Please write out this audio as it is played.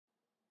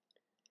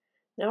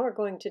Now we're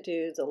going to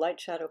do the light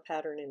shadow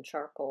pattern in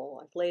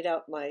charcoal. I've laid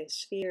out my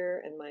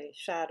sphere and my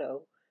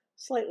shadow,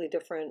 slightly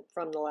different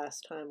from the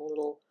last time, a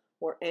little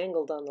more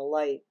angled on the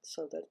light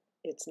so that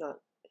it's not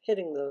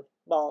hitting the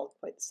ball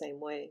quite the same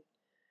way.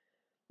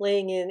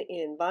 Laying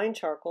in vine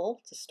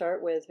charcoal to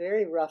start with,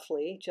 very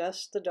roughly,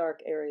 just the dark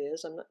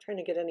areas. I'm not trying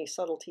to get any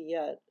subtlety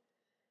yet.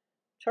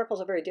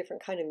 Charcoal's a very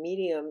different kind of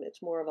medium.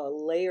 It's more of a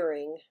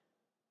layering,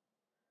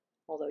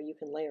 although you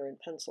can layer in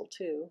pencil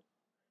too.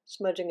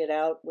 Smudging it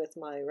out with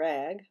my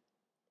rag,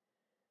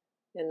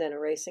 and then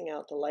erasing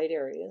out the light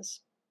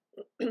areas.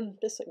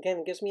 This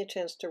again gives me a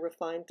chance to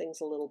refine things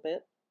a little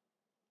bit.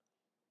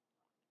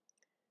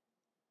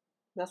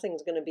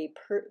 Nothing's going to be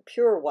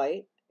pure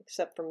white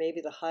except for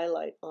maybe the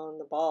highlight on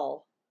the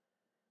ball.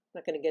 I'm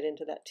not going to get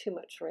into that too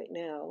much right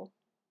now.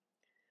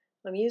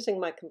 I'm using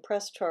my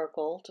compressed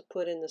charcoal to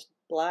put in this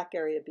black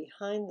area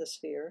behind the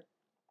sphere.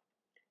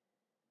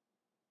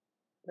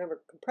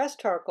 Remember, compressed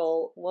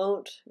charcoal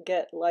won't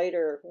get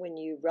lighter when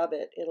you rub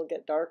it, it'll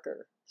get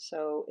darker.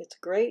 So it's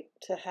great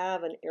to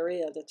have an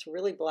area that's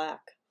really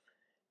black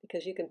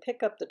because you can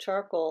pick up the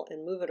charcoal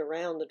and move it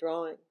around the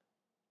drawing.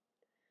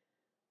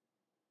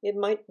 It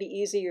might be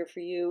easier for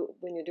you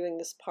when you're doing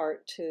this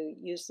part to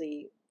use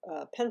the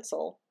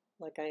pencil,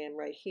 like I am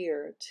right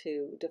here,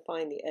 to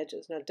define the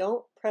edges. Now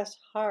don't press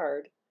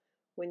hard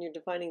when you're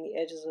defining the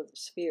edges of the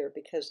sphere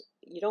because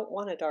you don't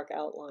want a dark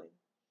outline.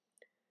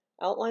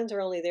 Outlines are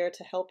only there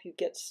to help you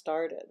get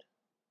started.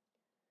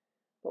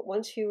 But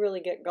once you really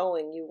get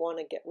going, you want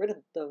to get rid of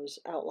those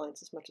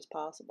outlines as much as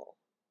possible.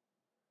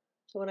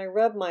 So when I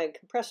rub my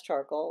compressed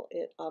charcoal,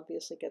 it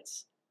obviously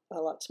gets a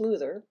lot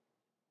smoother.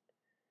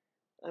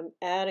 I'm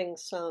adding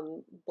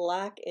some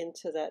black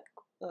into that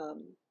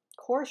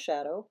core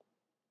shadow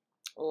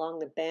along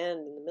the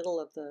band in the middle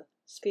of the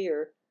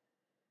sphere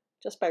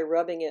just by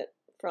rubbing it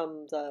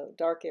from the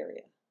dark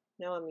area.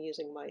 Now I'm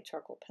using my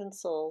charcoal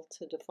pencil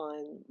to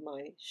define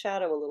my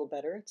shadow a little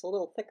better. It's a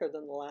little thicker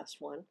than the last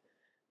one.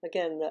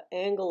 Again, the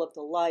angle of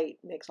the light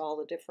makes all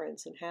the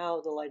difference in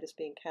how the light is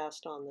being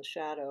cast on the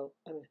shadow,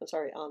 on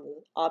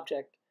the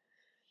object.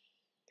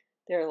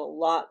 There's a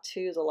lot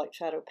to the light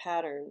shadow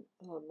pattern.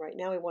 Right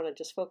now we want to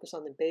just focus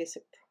on the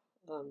basic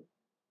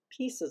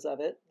pieces of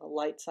it. The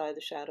light side,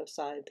 the shadow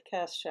side, the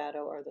cast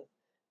shadow are the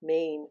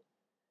main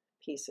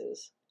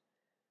pieces.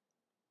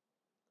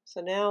 So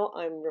now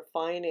I'm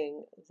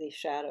refining the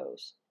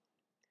shadows.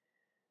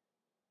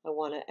 I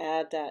want to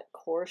add that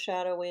core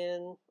shadow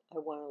in. I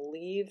want to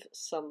leave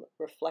some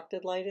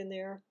reflected light in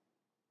there.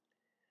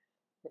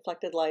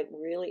 Reflected light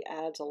really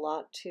adds a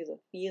lot to the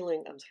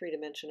feeling of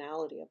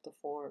three-dimensionality of the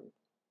form.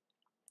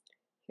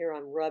 Here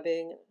I'm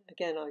rubbing.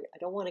 Again, I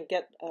don't want to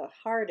get a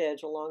hard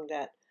edge along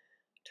that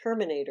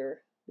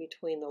terminator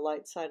between the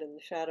light side and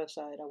the shadow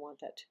side. I want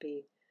that to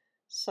be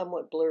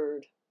somewhat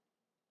blurred.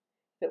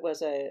 If it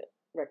was a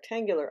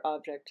rectangular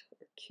object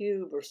or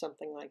cube or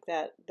something like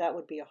that, that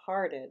would be a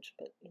hard edge,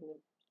 but in the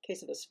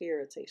case of a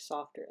sphere, it's a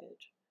softer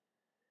edge.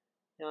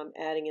 Now I'm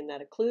adding in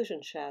that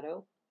occlusion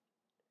shadow.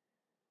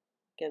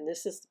 Again,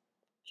 this is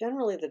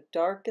generally the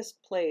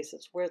darkest place.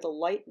 It's where the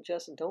light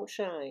just don't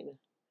shine.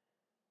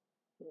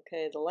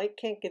 Okay, the light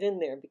can't get in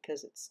there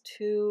because it's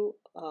too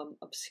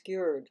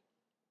obscured.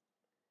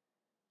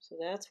 So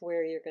that's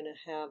where you're going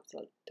to have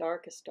the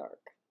darkest dark.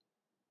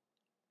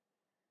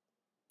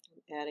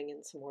 I'm adding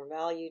in some more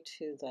value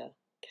to the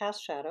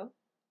cast shadow.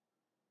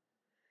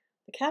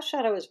 The cast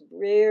shadow is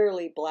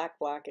rarely black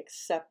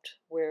except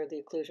where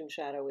the occlusion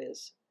shadow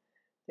is.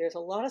 There's a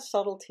lot of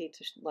subtlety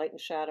to light and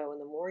shadow,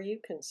 and the more you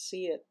can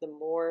see it, the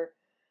more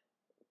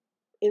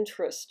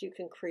interest you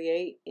can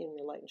create in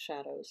your light and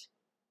shadows.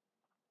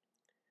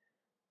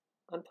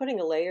 I'm putting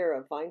a layer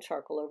of vine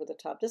charcoal over the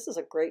top. This is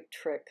a great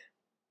trick.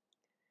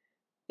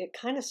 It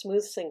kind of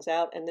smooths things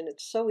out, and then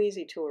it's so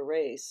easy to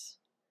erase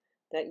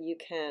that you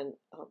can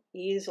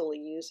easily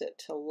use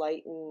it to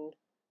lighten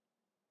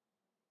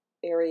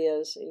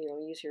areas.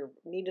 Use your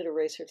kneaded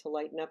eraser to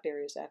lighten up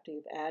areas after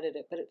you've added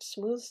it, but it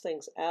smooths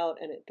things out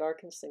and it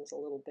darkens things a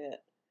little bit.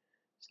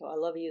 So I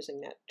love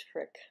using that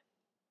trick.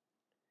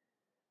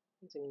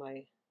 Using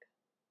my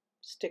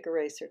stick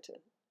eraser to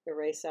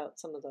erase out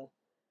some of the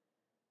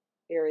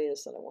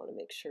areas that I want to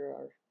make sure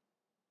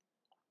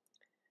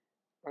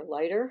are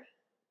lighter.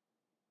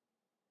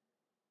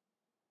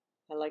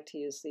 I like to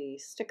use the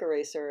stick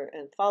eraser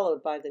and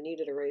followed by the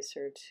kneaded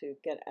eraser to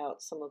get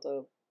out some of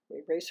the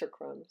eraser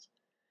crumbs.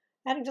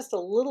 Adding just a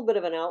little bit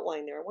of an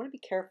outline there. I want to be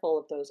careful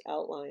of those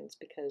outlines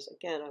because,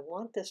 again, I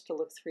want this to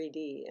look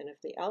 3D, and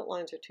if the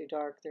outlines are too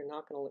dark, they're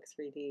not going to look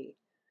 3D.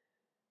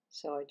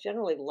 So I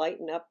generally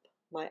lighten up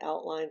my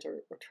outlines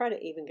or try to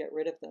even get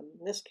rid of them.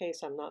 In this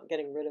case, I'm not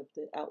getting rid of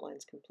the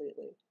outlines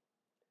completely.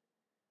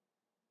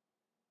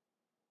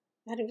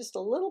 Adding just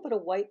a little bit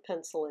of white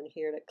pencil in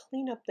here to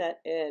clean up that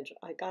edge.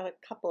 I got a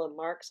couple of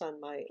marks on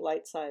my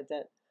light side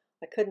that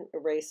I couldn't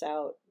erase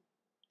out.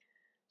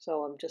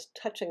 So I'm just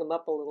touching them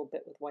up a little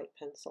bit with white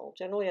pencil.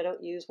 Generally, I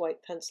don't use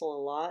white pencil a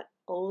lot,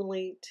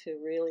 only to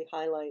really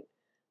highlight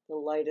the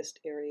lightest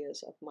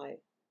areas of my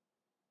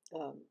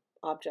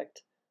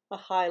object. A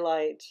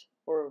highlight,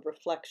 or a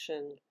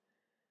reflection,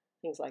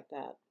 things like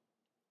that.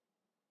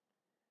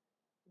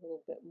 A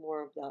little bit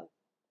more of the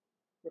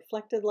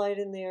reflected light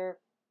in there.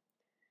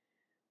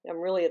 I'm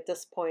really at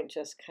this point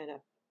just kind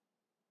of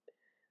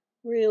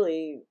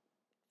really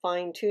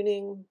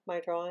fine-tuning my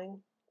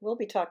drawing. We'll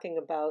be talking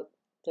about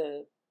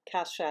the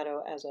cast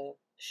shadow as a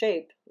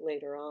shape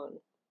later on.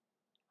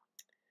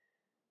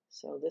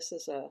 So this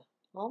is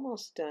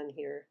almost done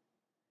here.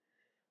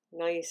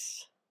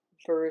 Nice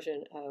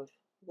version of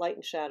light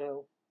and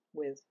shadow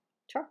with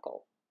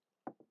charcoal.